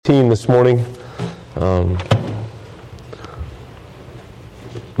This morning.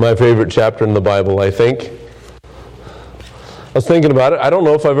 My favorite chapter in the Bible, I think. I was thinking about it. I don't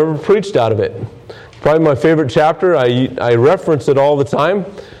know if I've ever preached out of it. Probably my favorite chapter. I reference it all the time.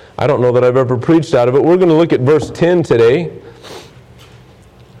 I don't know that I've ever preached out of it. We're going to look at verse 10 today.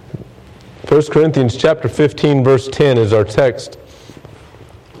 1 Corinthians chapter 15, verse 10 is our text.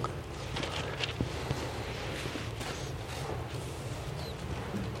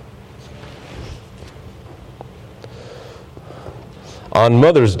 On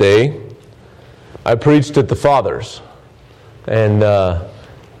Mother's Day, I preached at the Fathers, and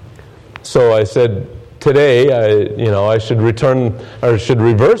so I said today, I should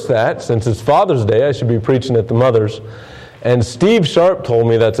reverse that. Since it's Father's Day, I should be preaching at the Mothers. And Steve Sharp told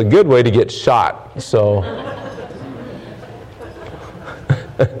me that's a good way to get shot. So,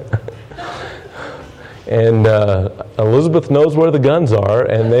 and Elizabeth knows where the guns are,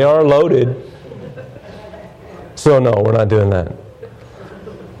 and they are loaded. So no, we're not doing that.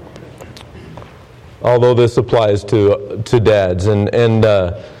 Although this applies to dads and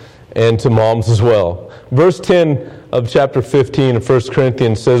to moms as well. Verse 10 of chapter 15 of 1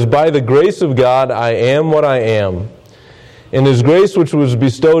 Corinthians says, "By the grace of God I am what I am. And His grace which was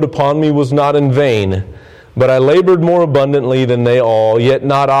bestowed upon me was not in vain. But I labored more abundantly than they all, yet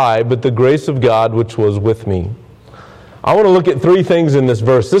not I, but the grace of God which was with me." I want to look at three things in this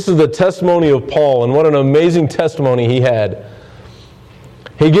verse. This is the testimony of Paul, and what an amazing testimony he had.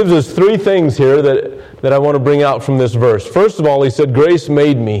 He gives us three things here that I want to bring out from this verse. First of all, he said, grace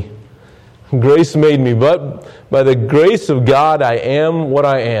made me. Grace made me. But by the grace of God, I am what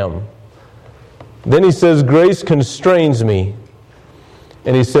I am. Then he says, grace constrains me.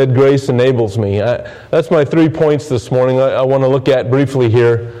 And he said, grace enables me. That's my 3 points this morning I want to look at briefly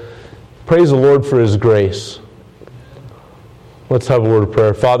here. Praise the Lord for His grace. Let's have a word of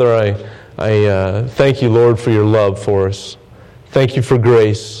prayer. Father, I thank you, Lord, for your love for us. Thank you for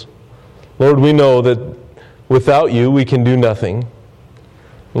grace. Lord, we know that without you we can do nothing.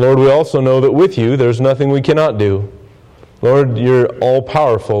 Lord, we also know that with you there's nothing we cannot do. Lord, you're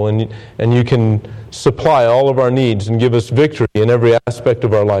all-powerful and you can supply all of our needs and give us victory in every aspect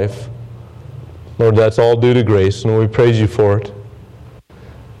of our life. Lord, that's all due to grace, and we praise you for it.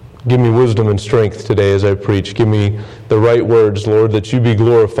 Give me wisdom and strength today as I preach. Give me the right words, Lord, that you be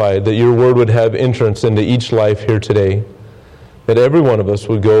glorified, that your word would have entrance into each life here today. That every one of us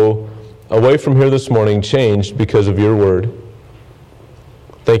would go away from here this morning changed because of your word.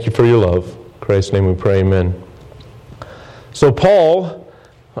 Thank you for your love. In Christ's name we pray, amen. So Paul,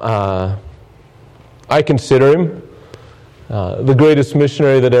 I consider him the greatest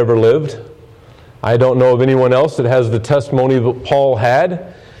missionary that ever lived. I don't know of anyone else that has the testimony that Paul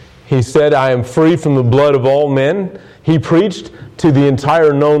had. He said, I am free from the blood of all men. He preached to the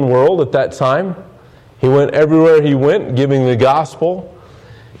entire known world at that time. He went everywhere he went, giving the gospel.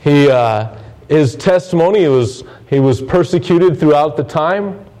 His testimony, he was persecuted throughout the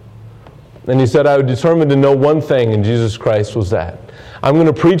time. And he said, I was determined to know one thing, and Jesus Christ was that. I'm going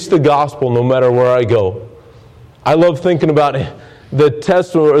to preach the gospel no matter where I go. I love thinking about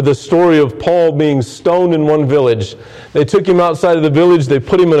the story of Paul being stoned in one village. They took him outside of the village, they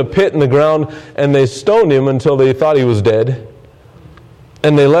put him in a pit in the ground, and they stoned him until they thought he was dead.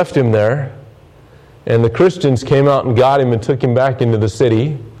 And they left him there. And the Christians came out and got him and took him back into the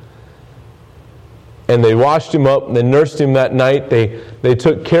city. And they washed him up, and they nursed him that night. They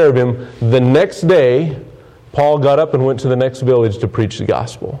took care of him. The next day, Paul got up and went to the next village to preach the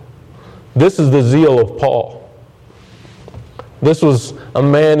gospel. This is the zeal of Paul. This was a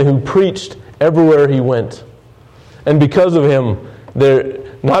man who preached everywhere he went. And because of him,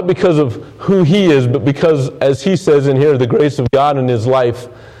 not because of who he is, but because, as he says in here, the grace of God in his life,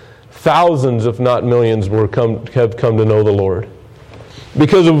 thousands, if not millions, have come to know the Lord.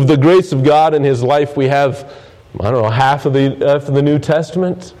 Because of the grace of God in his life, we have, half of the New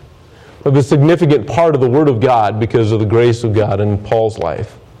Testament. We have a significant part of the Word of God because of the grace of God in Paul's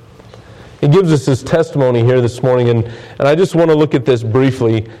life. He gives us his testimony here this morning, and I just want to look at this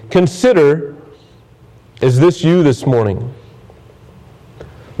briefly. Consider, is this you this morning?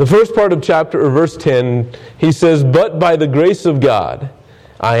 The first part of verse 10, he says, but by the grace of God,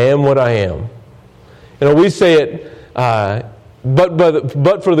 I am what I am. We say it,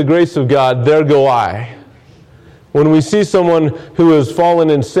 but for the grace of God, there go I. When we see someone who has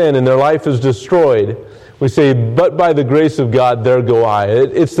fallen in sin and their life is destroyed, we say, but by the grace of God, there go I.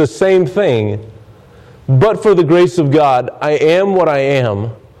 It's the same thing. But for the grace of God, I am what I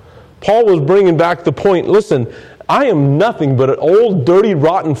am. Paul was bringing back the point, listen, I am nothing but an old, dirty,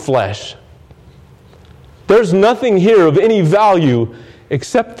 rotten flesh. There's nothing here of any value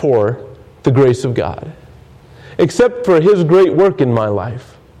except for the grace of God, except for His great work in my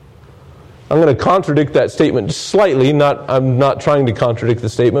life. I'm going to contradict that statement just slightly. I'm not trying to contradict the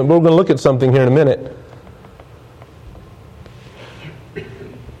statement, but we're going to look at something here in a minute.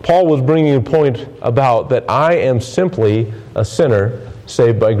 Paul was bringing a point about that I am simply a sinner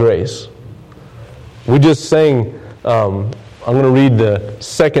saved by grace. We just sang, I'm going to read the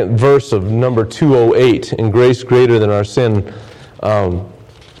second verse of number 208, in Grace Greater Than Our Sin.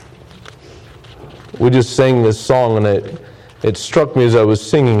 We just sang this song, and it struck me as I was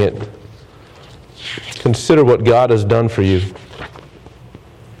singing it. Consider what God has done for you. It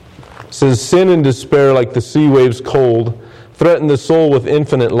says, sin and despair like the sea waves cold threaten the soul with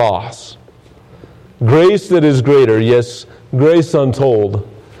infinite loss. Grace that is greater, yes, grace untold,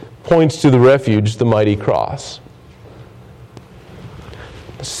 points to the refuge, the mighty cross.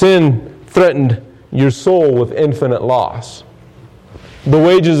 Sin threatened your soul with infinite loss. The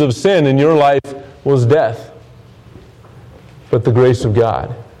wages of sin in your life was death, but the grace of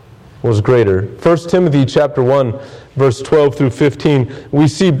God was greater. 1 Timothy chapter 1, verse 12 through 15, we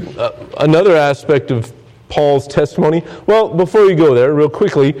see another aspect of Paul's testimony. Well, before you go there, real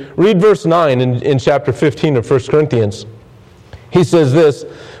quickly, read verse 9 in chapter 15 of 1 Corinthians. He says this,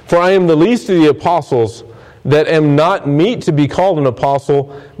 "For I am the least of the apostles, that am not meet to be called an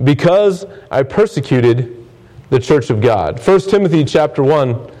apostle, because I persecuted the church of God." 1 Timothy chapter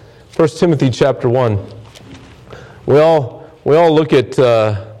 1. 1 Timothy chapter 1. We all look at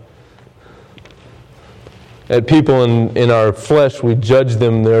people in our flesh. We judge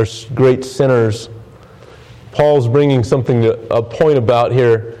them. They're great sinners. Paul's bringing a point about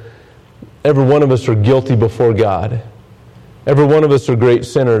here. Every one of us are guilty before God. Every one of us are great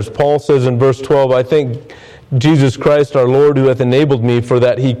sinners. Paul says in verse 12, "I thank Jesus Christ our Lord, who hath enabled me, for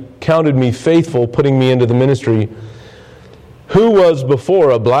that He counted me faithful, putting me into the ministry, who was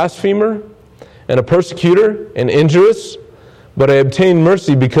before a blasphemer and a persecutor and injurious, but I obtained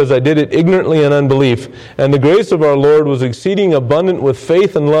mercy because I did it ignorantly in unbelief. And the grace of our Lord was exceeding abundant with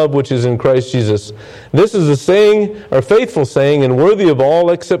faith and love which is in Christ Jesus. This is a saying, or faithful saying, and worthy of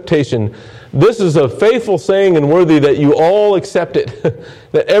all acceptation." This is a faithful saying and worthy that you all accept it,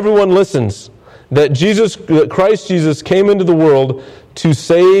 that everyone listens, that Christ Jesus came into the world to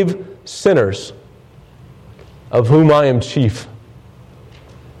save sinners, of whom I am chief.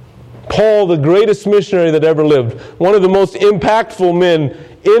 Paul, the greatest missionary that ever lived, one of the most impactful men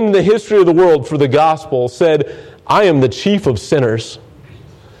in the history of the world for the gospel, said, "I am the chief of sinners.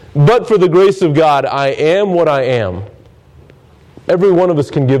 But for the grace of God, I am what I am." Every one of us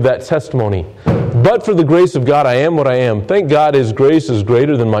can give that testimony. But for the grace of God, I am what I am. Thank God His grace is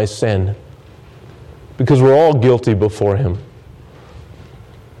greater than my sin, because we're all guilty before Him.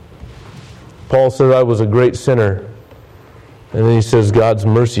 Paul said, "I was a great sinner." And then he says, God's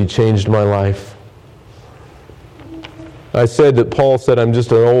mercy changed my life. I said that Paul said, "I'm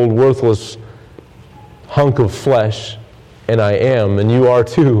just an old, worthless hunk of flesh," and I am, and you are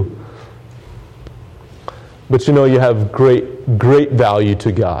too. But you know, you have great, great value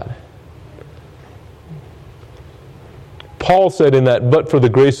to God. Paul said in that, "But for the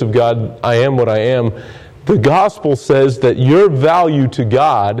grace of God, I am what I am." The gospel says that your value to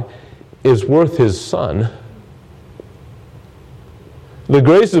God is worth His Son. The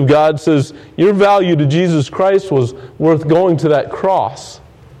grace of God says your value to Jesus Christ was worth going to that cross,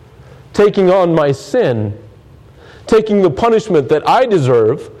 taking on my sin, taking the punishment that I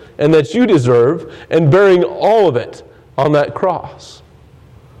deserve and that you deserve, and bearing all of it on that cross.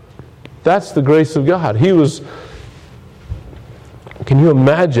 That's the grace of God. Can you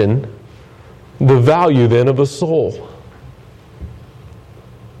imagine the value then of a soul?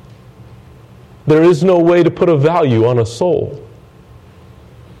 There is no way to put a value on a soul.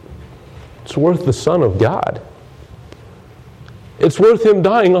 It's worth the Son of God. It's worth Him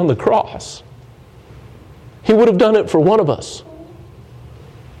dying on the cross. He would have done it for one of us.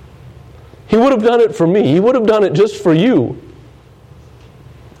 He would have done it for me. He would have done it just for you.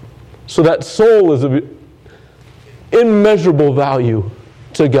 So that soul is of immeasurable value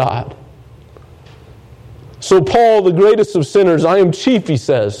to God. So Paul, the greatest of sinners, "I am chief," he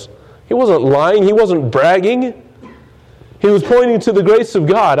says. He wasn't lying. He wasn't bragging. He was pointing to the grace of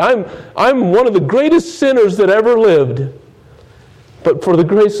God. I'm one of the greatest sinners that ever lived. But for the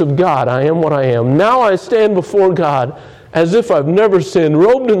grace of God, I am what I am. Now I stand before God as if I've never sinned,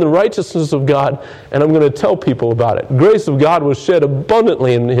 robed in the righteousness of God, and I'm going to tell people about it. Grace of God was shed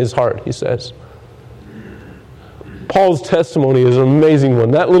abundantly in his heart, he says. Paul's testimony is an amazing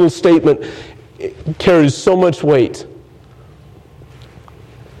one. That little statement carries so much weight.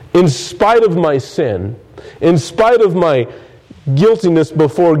 In spite of my sin, in spite of my guiltiness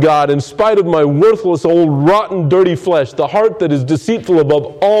before God, in spite of my worthless, old, rotten, dirty flesh, the heart that is deceitful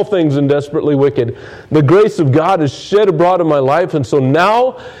above all things and desperately wicked. The grace of God is shed abroad in my life, and so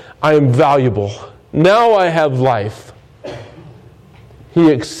now I am valuable. Now I have life.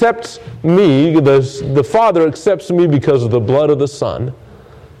 He accepts me, the Father accepts me because of the blood of the Son.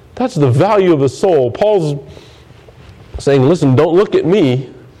 That's the value of a soul. Paul's saying, listen, don't look at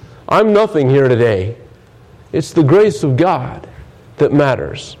me. I'm nothing here today. It's the grace of God that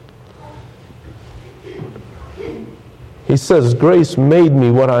matters. He says, grace made me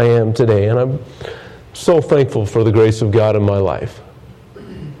what I am today, and I'm so thankful for the grace of God in my life.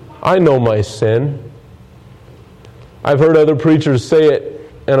 I know my sin. I've heard other preachers say it,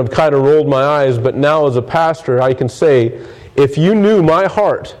 and I've kind of rolled my eyes, but now as a pastor, I can say, if you knew my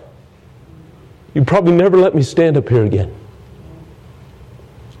heart, you'd probably never let me stand up here again.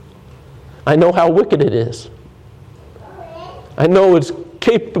 I know how wicked it is. I know its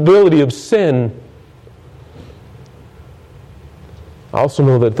capability of sin. I also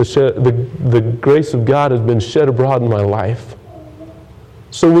know that the grace of God has been shed abroad in my life.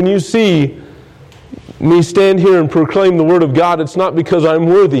 So when you see me stand here and proclaim the Word of God, it's not because I'm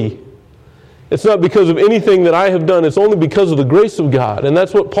worthy. It's not because of anything that I have done. It's only because of the grace of God. And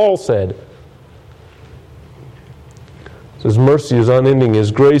that's what Paul said. His mercy is unending.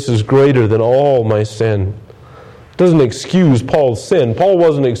 His grace is greater than all my sin. It doesn't excuse Paul's sin. Paul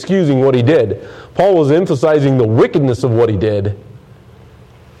wasn't excusing what he did. Paul was emphasizing the wickedness of what he did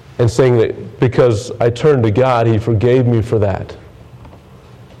and saying that because I turned to God, He forgave me for that.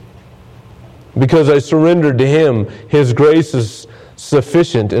 Because I surrendered to Him, His grace is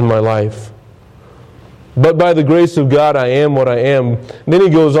sufficient in my life. But by the grace of God, I am what I am. Then he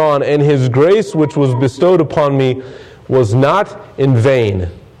goes on, and His grace which was bestowed upon me was not in vain.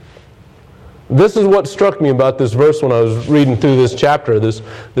 This is what struck me about this verse when I was reading through this chapter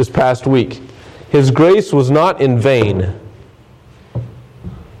this past week. His grace was not in vain.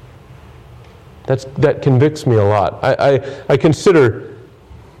 That convicts me a lot. I consider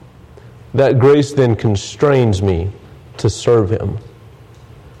that grace then constrains me to serve Him.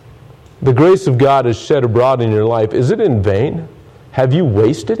 The grace of God is shed abroad in your life. Is it in vain? Have you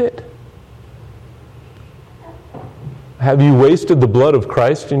wasted it? Have you wasted the blood of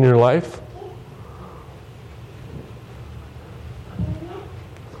Christ in your life?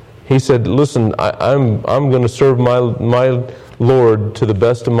 He said, listen, I'm going to serve my Lord to the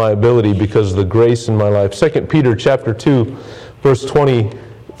best of my ability because of the grace in my life. 2 Peter chapter 2, verse 20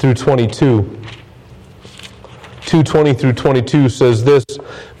 through 22. 2:20 through 22 says this,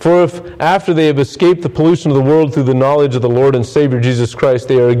 for if after they have escaped the pollution of the world through the knowledge of the Lord and Savior Jesus Christ,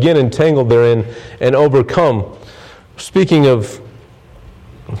 they are again entangled therein and overcome. Speaking of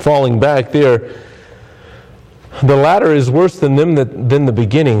falling back there, the latter is worse than the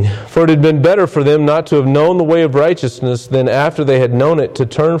beginning. For it had been better for them not to have known the way of righteousness than after they had known it to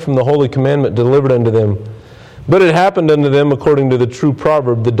turn from the holy commandment delivered unto them. But it happened unto them according to the true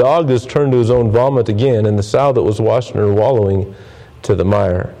proverb, the dog is turned to his own vomit again, and the sow that was washing her wallowing to the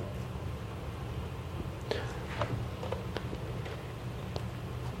mire.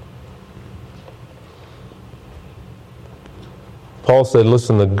 Paul said,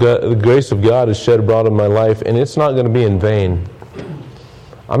 listen, the grace of God is shed abroad in my life, and it's not going to be in vain.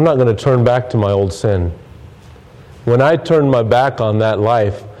 I'm not going to turn back to my old sin. When I turn my back on that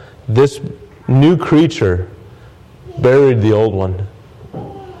life, this new creature buried the old one.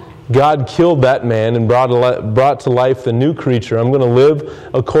 God killed that man and brought to life the new creature. I'm going to live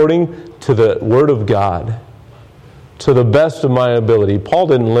according to the Word of God, to the best of my ability. Paul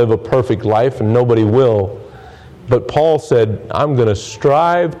didn't live a perfect life, and nobody will. But Paul said, I'm going to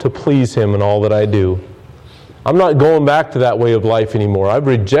strive to please Him in all that I do. I'm not going back to that way of life anymore. I've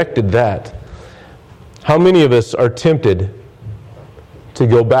rejected that. How many of us are tempted to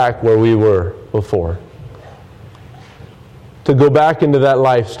go back where we were before? To go back into that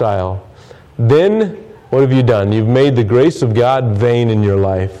lifestyle. Then, what have you done? You've made the grace of God vain in your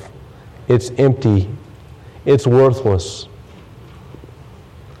life. It's empty. It's worthless.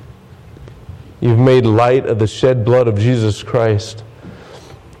 You've made light of the shed blood of Jesus Christ.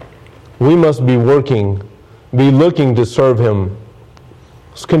 We must be looking to serve Him.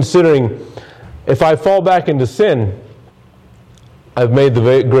 Considering, if I fall back into sin, I've made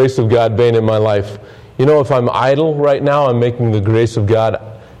the grace of God vain in my life. You know, if I'm idle right now, I'm making the grace of God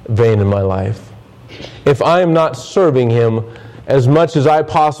vain in my life. If I am not serving Him as much as I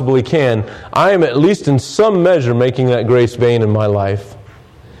possibly can, I am at least in some measure making that grace vain in my life.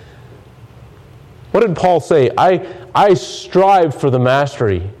 What did Paul say? I strive for the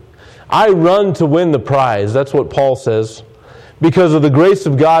mastery. I run to win the prize. That's what Paul says. because of the grace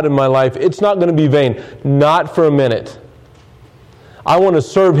of God in my life, it's not going to be vain. Not for a minute. I want to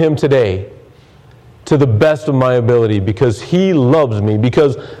serve Him today to the best of my ability because He loves me,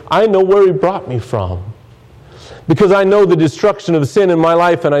 because I know where He brought me from, because I know the destruction of sin in my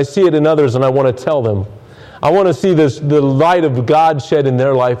life and I see it in others and I want to tell them. I want to see the light of God shed in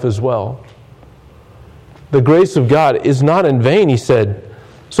their life as well. The grace of God is not in vain, he said.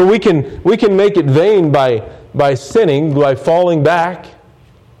 So we can make it vain by sinning, by falling back.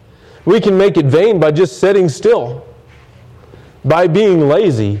 We can make it vain by just sitting still, by being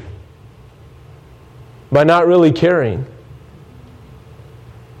lazy, by not really caring.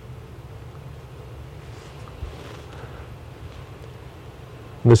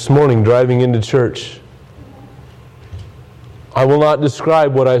 This morning, driving into church, I will not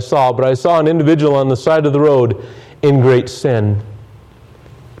describe what I saw, but I saw an individual on the side of the road in great sin.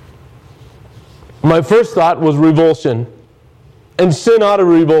 My first thought was revulsion. And sin ought to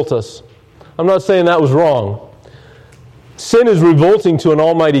revolt us. I'm not saying that was wrong. Sin is revolting to an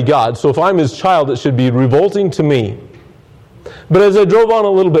almighty God, so if I'm His child, it should be revolting to me. But as I drove on a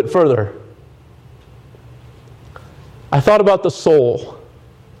little bit further, I thought about the soul.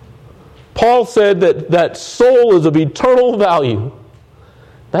 Paul said that soul is of eternal value.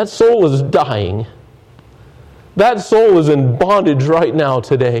 That soul is dying. That soul is in bondage right now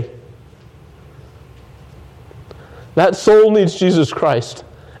today. That soul needs Jesus Christ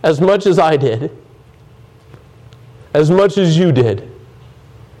as much as I did, as much as you did.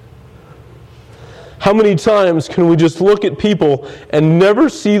 How many times can we just look at people and never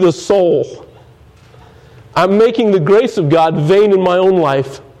see the soul? I'm making the grace of God vain in my own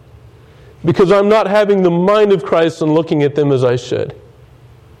life because I'm not having the mind of Christ and looking at them as I should.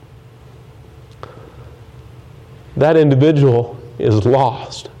 That individual is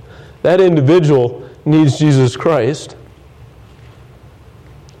lost. That individual needs Jesus Christ.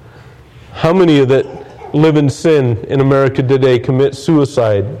 How many that live in sin in America today commit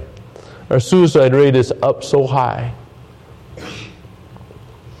suicide? Our suicide rate is up so high.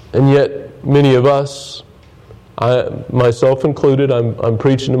 And yet, many of us, myself included, I'm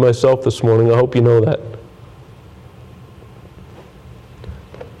preaching to myself this morning, I hope you know that,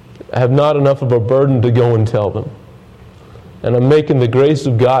 I have not enough of a burden to go and tell them. And I'm making the grace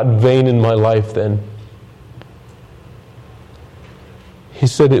of God vain in my life then. He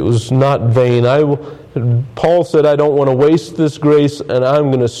said it was not vain. Paul said, I don't want to waste this grace, and I'm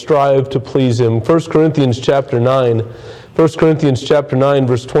going to strive to please Him. 1 Corinthians chapter 9, verse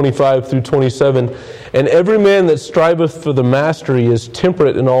 25 through 27. And every man that striveth for the mastery is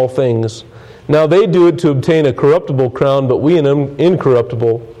temperate in all things. Now they do it to obtain a corruptible crown, but we an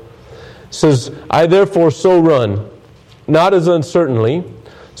incorruptible. It says, I therefore so run, not as uncertainly,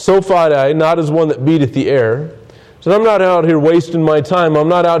 so fight I, not as one that beateth the air. So I'm not out here wasting my time. I'm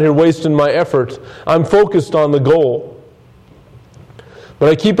not out here wasting my effort. I'm focused on the goal. But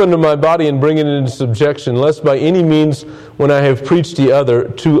I keep unto my body and bring it into subjection, lest by any means, when I have preached to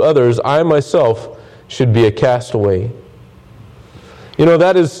others, I myself should be a castaway. You know,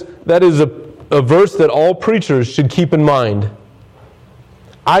 that is a verse that all preachers should keep in mind.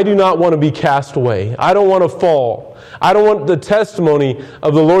 I do not want to be cast away. I don't want to fall. I don't want the testimony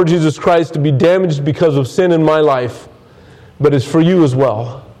of the Lord Jesus Christ to be damaged because of sin in my life. But it's for you as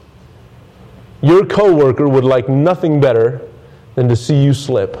well. Your coworker would like nothing better than to see you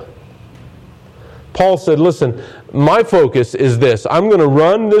slip. Paul said, listen, my focus is this. I'm going to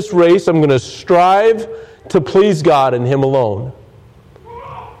run this race. I'm going to strive to please God and Him alone.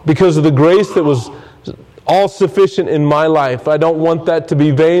 Because of the grace that was all sufficient in my life. I don't want that to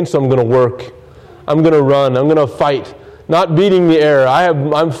be vain, so I'm going to work. I'm going to run. I'm going to fight. Not beating the air.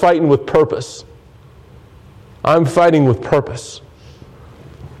 I'm fighting with purpose. I'm fighting with purpose.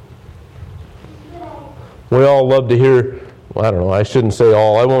 We all love to hear, well, I don't know, I shouldn't say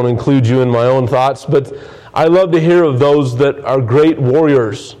all. I won't include you in my own thoughts, but I love to hear of those that are great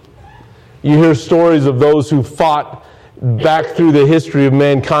warriors. You hear stories of those who fought back through the history of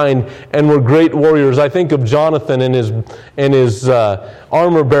mankind and were great warriors. I think of Jonathan and his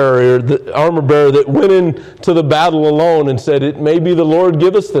armor bearer that went into the battle alone and said, "It may be the Lord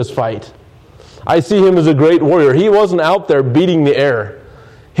give us this fight." I see him as a great warrior. He wasn't out there beating the air.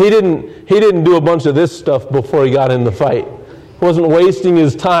 He didn't do a bunch of this stuff before he got in the fight. He wasn't wasting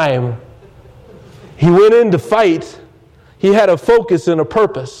his time. He went in to fight. He had a focus and a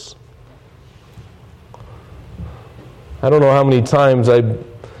purpose. I don't know how many times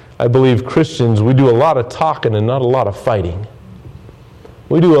I believe Christians, we do a lot of talking and not a lot of fighting.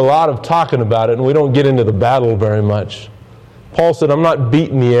 We do a lot of talking about it and we don't get into the battle very much. Paul said, I'm not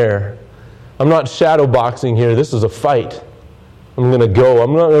beating the air. I'm not shadow boxing here. This is a fight. I'm going to go.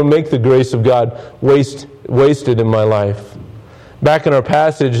 I'm not going to make the grace of God wasted in my life. Back in our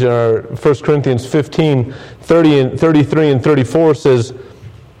passage, in our 1 Corinthians 15, 33 and 34 says,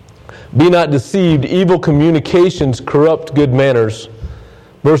 "Be not deceived, evil communications corrupt good manners."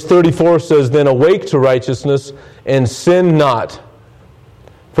 Verse 34 says, "Then awake to righteousness, and sin not.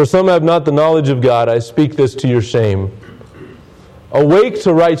 For some have not the knowledge of God. I speak this to your shame." Awake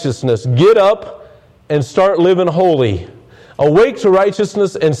to righteousness. Get up and start living holy. Awake to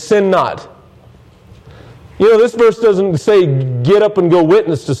righteousness and sin not. This verse doesn't say get up and go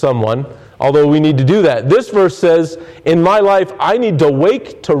witness to someone, although we need to do that. This verse says, in my life, I need to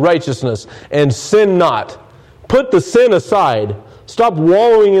awake to righteousness and sin not. Put the sin aside. Stop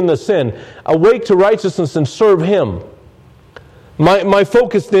wallowing in the sin. Awake to righteousness and serve Him. My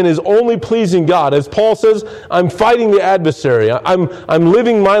focus then is only pleasing God. As Paul says, I'm fighting the adversary. I'm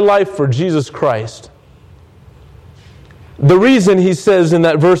living my life for Jesus Christ. The reason he says in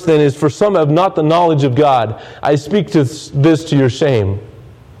that verse then is, for some have not the knowledge of God. I speak this to your shame.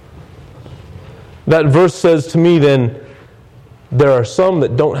 That verse says to me then, there are some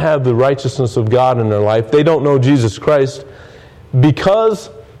that don't have the righteousness of God in their life. They don't know Jesus Christ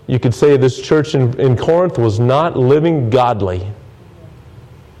because, you could say, this church in Corinth was not living godly.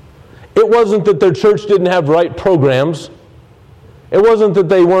 It wasn't that their church didn't have right programs. It wasn't that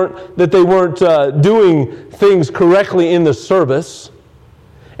they weren't doing things correctly in the service.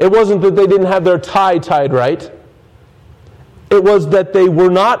 It wasn't that they didn't have their tie tied right. It was that they were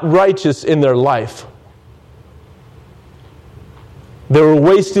not righteous in their life. They were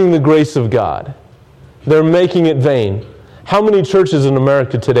wasting the grace of God. They're making it vain. How many churches in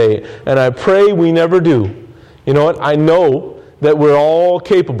America today, and I pray we never do. You know what? I know that we're all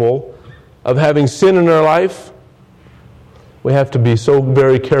capable of having sin in our life. We have to be so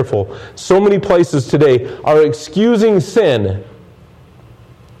very careful. So many places today are excusing sin,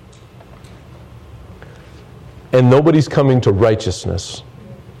 and nobody's coming to righteousness.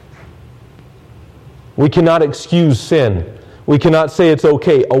 We cannot excuse sin. We cannot say it's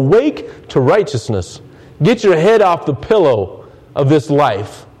okay. Awake to righteousness. Get your head off the pillow of this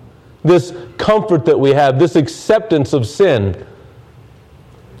life, this comfort that we have, this acceptance of sin.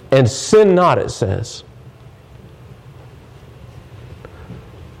 And sin not, it says.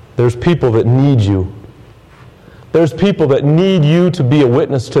 There's people that need you. There's people that need you to be a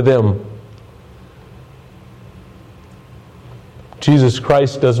witness to them. Jesus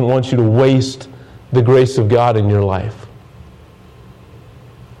Christ doesn't want you to waste the grace of God in your life.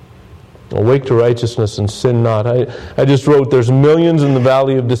 Awake to righteousness and sin not. I just wrote, there's millions in the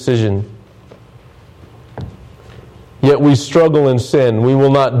valley of decision. Yet we struggle in sin. We will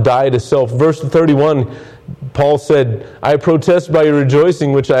not die to self. Verse 31, Paul said, I protest by your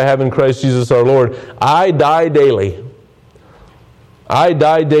rejoicing which I have in Christ Jesus our Lord. I die daily. I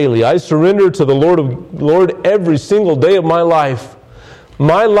die daily. I surrender to the Lord every single day of my life.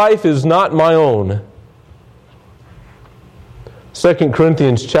 My life is not my own. 2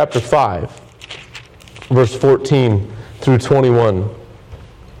 Corinthians chapter 5, verse 14 through 21.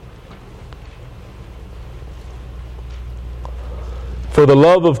 For the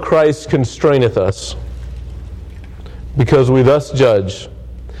love of Christ constraineth us, because we thus judge,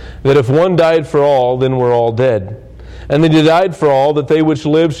 that if one died for all, then we're all dead. And that he died for all, that they which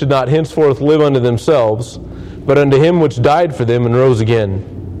live should not henceforth live unto themselves, but unto him which died for them and rose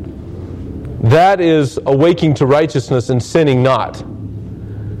again. That is awaking to righteousness and sinning not.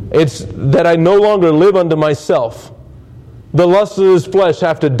 It's that I no longer live unto myself. The lusts of this flesh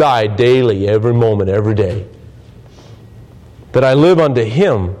have to die daily, every moment, every day. That I live unto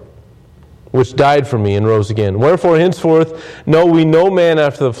him which died for me and rose again. Wherefore henceforth know we no man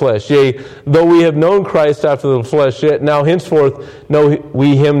after the flesh. Yea, though we have known Christ after the flesh, yet now henceforth know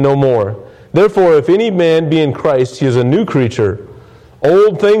we him no more. Therefore, if any man be in Christ, he is a new creature.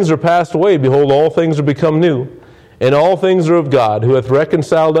 Old things are passed away. Behold, all things are become new. And all things are of God, who hath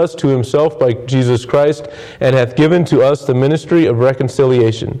reconciled us to himself by Jesus Christ, and hath given to us the ministry of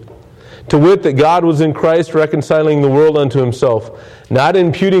reconciliation. To wit, that God was in Christ reconciling the world unto himself, not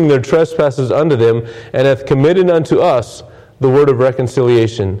imputing their trespasses unto them, and hath committed unto us the word of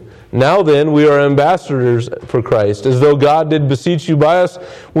reconciliation. Now then, we are ambassadors for Christ, as though God did beseech you by us.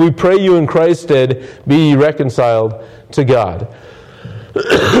 We pray you in Christ's stead, be ye reconciled to God.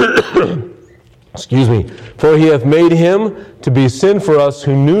 Excuse me. For he hath made him to be sin for us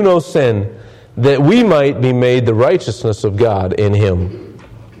who knew no sin, that we might be made the righteousness of God in him.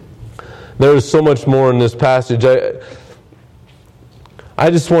 There is so much more in this passage.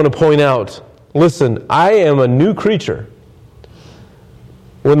 I just want to point out, listen, I am a new creature.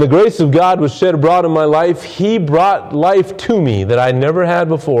 When the grace of God was shed abroad in my life, He brought life to me that I never had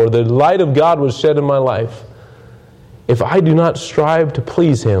before. The light of God was shed in my life. If I do not strive to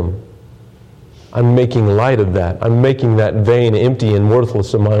please Him, I'm making light of that. I'm making that vain, empty, and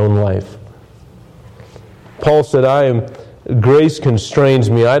worthless in my own life. Paul said, grace constrains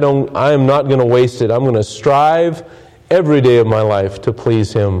me. I am not going to waste it. I'm going to strive every day of my life to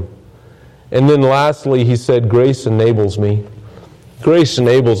please Him. And then lastly, he said, grace enables me. Grace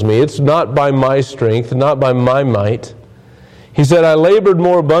enables me. It's not by my strength, not by my might. He said, I labored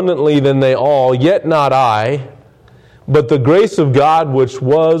more abundantly than they all, yet not I, but the grace of God which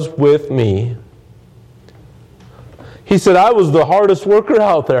was with me. He said, I was the hardest worker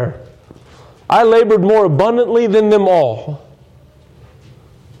out there. I labored more abundantly than them all.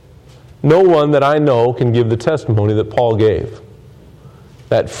 No one that I know can give the testimony that Paul gave,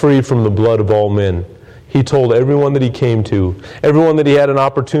 that free from the blood of all men. He told everyone that he came to, everyone that he had an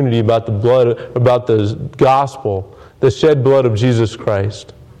opportunity about the blood, about the gospel, the shed blood of Jesus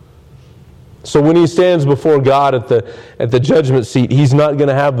Christ. So when he stands before God at the judgment seat, he's not going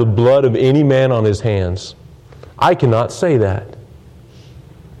to have the blood of any man on his hands. I cannot say that.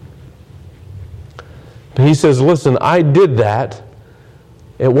 But he says, listen, I did that.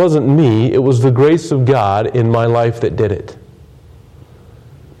 It wasn't me. It was the grace of God in my life that did it.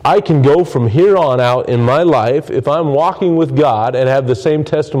 I can go from here on out in my life, if I'm walking with God, and have the same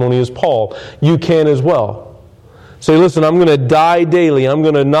testimony as Paul. You can as well. Say, listen, I'm going to die daily. I'm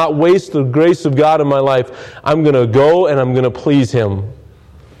going to not waste the grace of God in my life. I'm going to go and I'm going to please Him.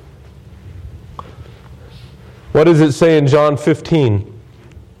 What does it say in John 15?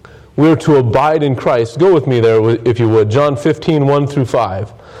 We're to abide in Christ. Go with me there, if you would. John 15, 1 through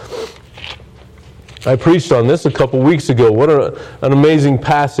 5. I preached on this a couple weeks ago. What an amazing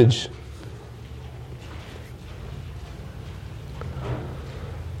passage.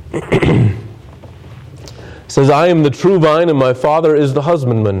 It says, I am the true vine, and my Father is the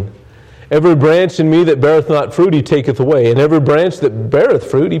husbandman. Every branch in me that beareth not fruit, He taketh away. And every branch that beareth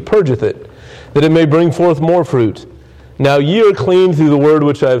fruit, He purgeth it, that it may bring forth more fruit. Now ye are clean through the word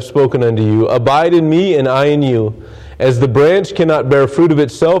which I have spoken unto you. Abide in me, and I in you. As the branch cannot bear fruit of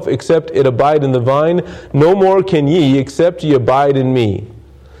itself, except it abide in the vine, no more can ye, except ye abide in me.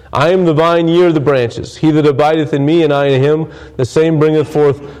 I am the vine, ye are the branches. He that abideth in me, and I in him, the same bringeth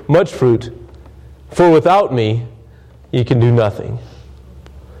forth much fruit. For without me, ye can do nothing.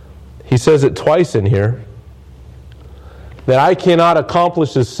 He says it twice in here, that I cannot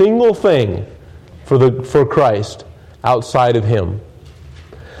accomplish a single thing for Christ outside of Him.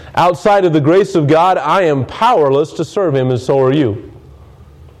 Outside of the grace of God, I am powerless to serve Him, and so are you.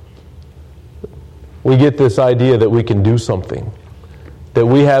 We get this idea that we can do something, that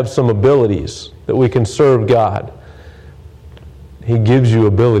we have some abilities, that we can serve God. He gives you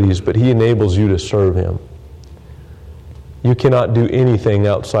abilities, but He enables you to serve Him. You cannot do anything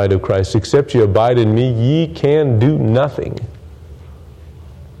outside of Christ. Except you abide in me, ye can do nothing.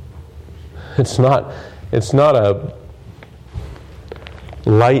 It's not a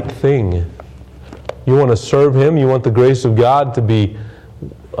light thing. You want to serve Him, you want the grace of God to be,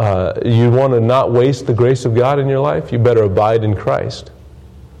 you want to not waste the grace of God in your life, you better abide in Christ.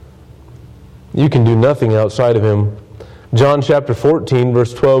 You can do nothing outside of Him. John chapter 14,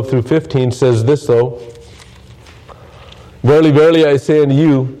 verse 12 through 15 says this though, Verily, verily, I say unto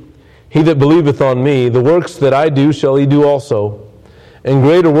you, he that believeth on me, the works that I do shall he do also. And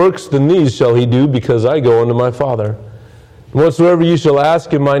greater works than these shall he do, because I go unto my Father. And whatsoever ye shall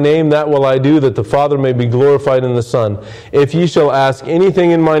ask in my name, that will I do, that the Father may be glorified in the Son. If ye shall ask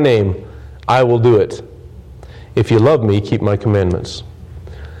anything in my name, I will do it. If ye love me, keep my commandments.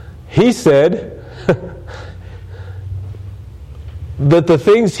 He said that the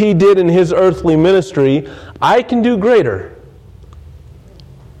things He did in His earthly ministry, I can do greater.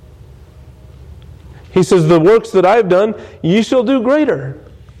 He says, the works that I've done, ye shall do greater.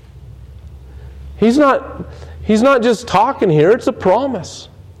 He's not just talking here, it's a promise.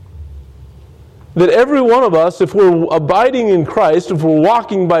 That every one of us, if we're abiding in Christ, if we're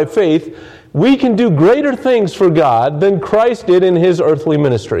walking by faith, we can do greater things for God than Christ did in His earthly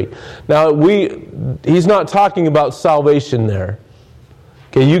ministry. Now, He's not talking about salvation there.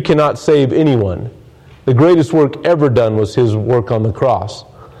 Okay, you cannot save anyone. The greatest work ever done was His work on the cross.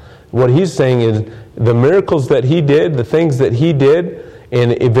 What He's saying is the miracles that He did, the things that He did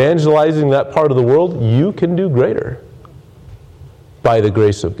in evangelizing that part of the world, you can do greater by the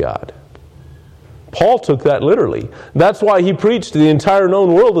grace of God. Paul took that literally. That's why he preached to the entire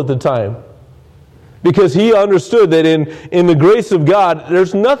known world at the time. Because he understood that in the grace of God,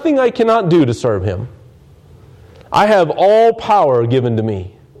 there's nothing I cannot do to serve Him. I have all power given to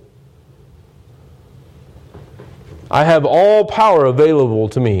me. I have all power available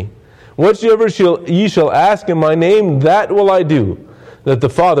to me. Whatsoever ye shall ask in my name, that will I do, that the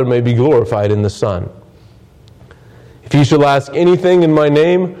Father may be glorified in the Son. If ye shall ask anything in my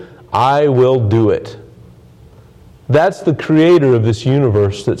name, I will do it. That's the creator of this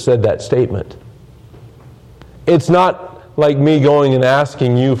universe that said that statement. It's not like me going and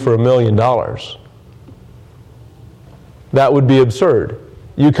asking you for $1 million. That would be absurd.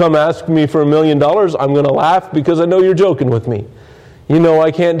 You come ask me for $1 million, I'm going to laugh because I know you're joking with me. You know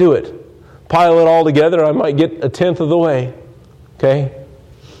I can't do it. Pile it all together, I might get 1/10 of the way. Okay?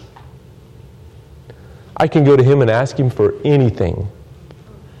 I can go to Him and ask Him for anything.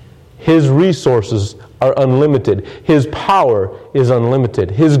 His resources are unlimited. His power is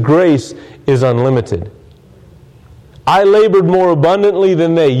unlimited. His grace is unlimited. I labored more abundantly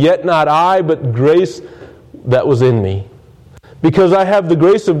than they, yet not I, but grace that was in me. Because I have the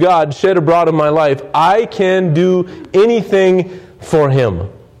grace of God shed abroad in my life, I can do anything for Him.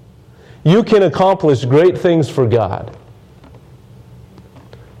 You can accomplish great things for God.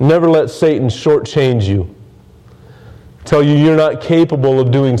 Never let Satan shortchange you. Tell you you're not capable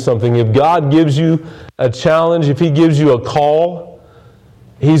of doing something. If God gives you a challenge, if He gives you a call,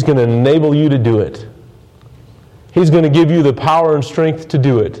 He's going to enable you to do it. He's going to give you the power and strength to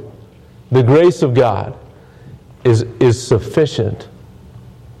do it. The grace of God is sufficient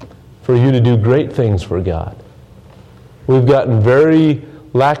for you to do great things for God. We've gotten very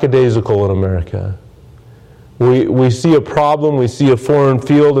lackadaisical in America. We see a problem, we see a foreign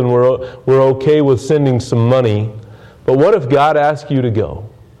field, and we're okay with sending some money. But what if God asked you to go?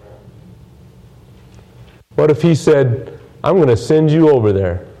 What if He said, I'm going to send you over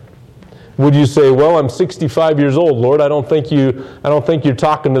there? Would you say, well, I'm 65 years old, Lord, I don't think you're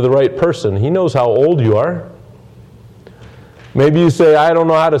talking to the right person. He knows how old you are. Maybe you say, I don't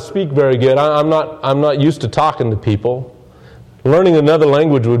know how to speak very good. I'm not used to talking to people. Learning another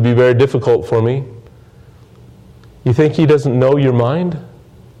language would be very difficult for me. You think He doesn't know your mind?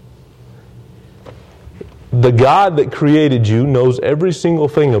 The God that created you knows every single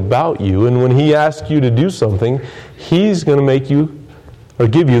thing about you, and when He asks you to do something, He's going to make you or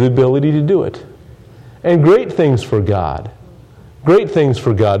give you the ability to do it. And great things for God. Great things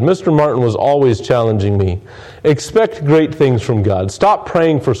for God. Mr. Martin was always challenging me. Expect great things from God. Stop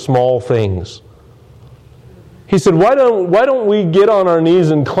praying for small things. He said, why don't we get on our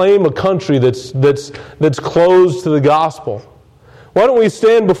knees and claim a country that's closed to the gospel? Why don't we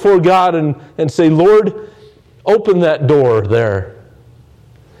stand before God and say, Lord, open that door there.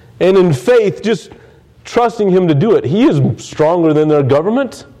 And in faith, just trusting Him to do it. He is stronger than their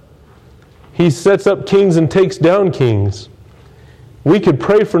government. He sets up kings and takes down kings. We could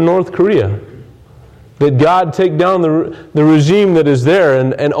pray for North Korea, that God take down the regime that is there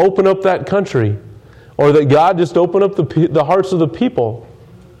and open up that country, or that God just open up the hearts of the people.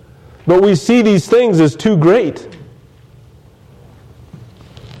 But we see these things as too great.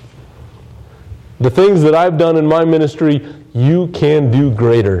 The things that I've done in my ministry, you can do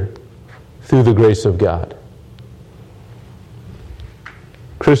greater through the grace of God.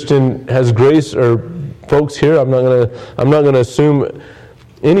 Christian, has grace, or folks here, I'm not going to assume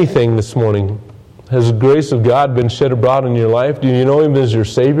anything this morning. Has the grace of God been shed abroad in your life? Do you know Him as your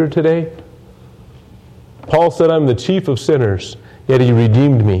Savior today? Paul said, I'm the chief of sinners, yet He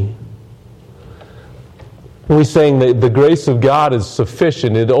redeemed me. We sang that the grace of God is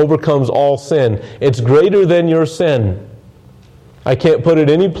sufficient. It overcomes all sin. It's greater than your sin. I can't put it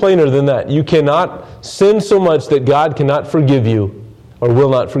any plainer than that. You cannot sin so much that God cannot forgive you or will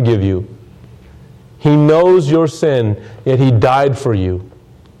not forgive you. He knows your sin, yet He died for you.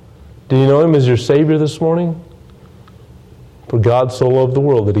 Do you know Him as your Savior this morning? For God so loved the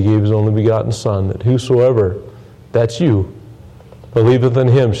world that He gave His only begotten Son, that whosoever, that's you, believeth in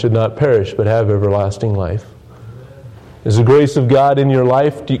Him should not perish but have everlasting life. Is the grace of God in your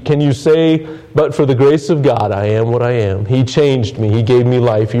life? Can you say, but for the grace of God, I am what I am. He changed me. He gave me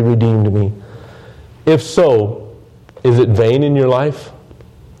life. He redeemed me. If so, is it vain in your life?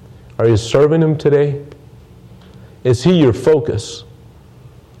 Are you serving Him today? Is He your focus?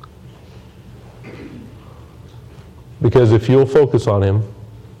 Because if you'll focus on Him,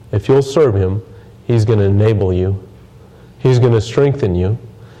 if you'll serve Him, He's going to enable you. He's going to strengthen you.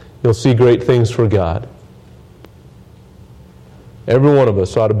 You'll see great things for God. Every one of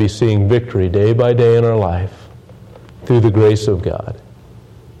us ought to be seeing victory day by day in our life through the grace of God.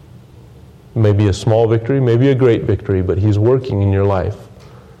 Maybe a small victory, maybe a great victory, but He's working in your life.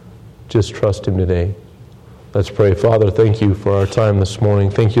 Just trust Him today. Let's pray. Father, thank You for our time this morning.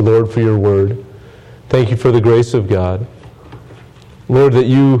 Thank You, Lord, for Your word. Thank you for the grace of God. Lord, that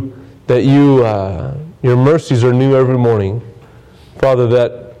your mercies are new every morning. Father,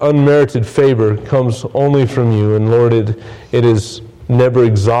 that unmerited favor comes only from you, and Lord, it is never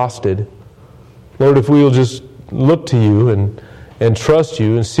exhausted. Lord, if we will just look to you and trust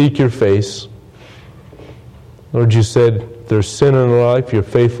you and seek your face. Lord, you said, if there's sin in our life, you're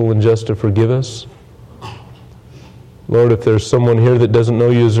faithful and just to forgive us. Lord, if there's someone here that doesn't know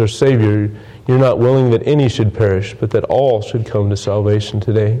you as their Savior, you're not willing that any should perish, but that all should come to salvation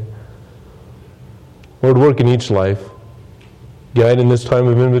today. Lord, work in each life. Guide in this time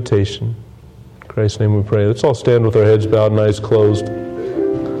of invitation. In Christ's name we pray. Let's all stand with our heads bowed and eyes closed.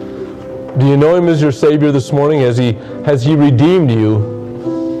 Do you know Him as your Savior this morning? Has He redeemed you?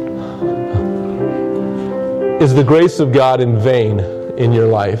 Is the grace of God in vain in your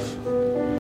life?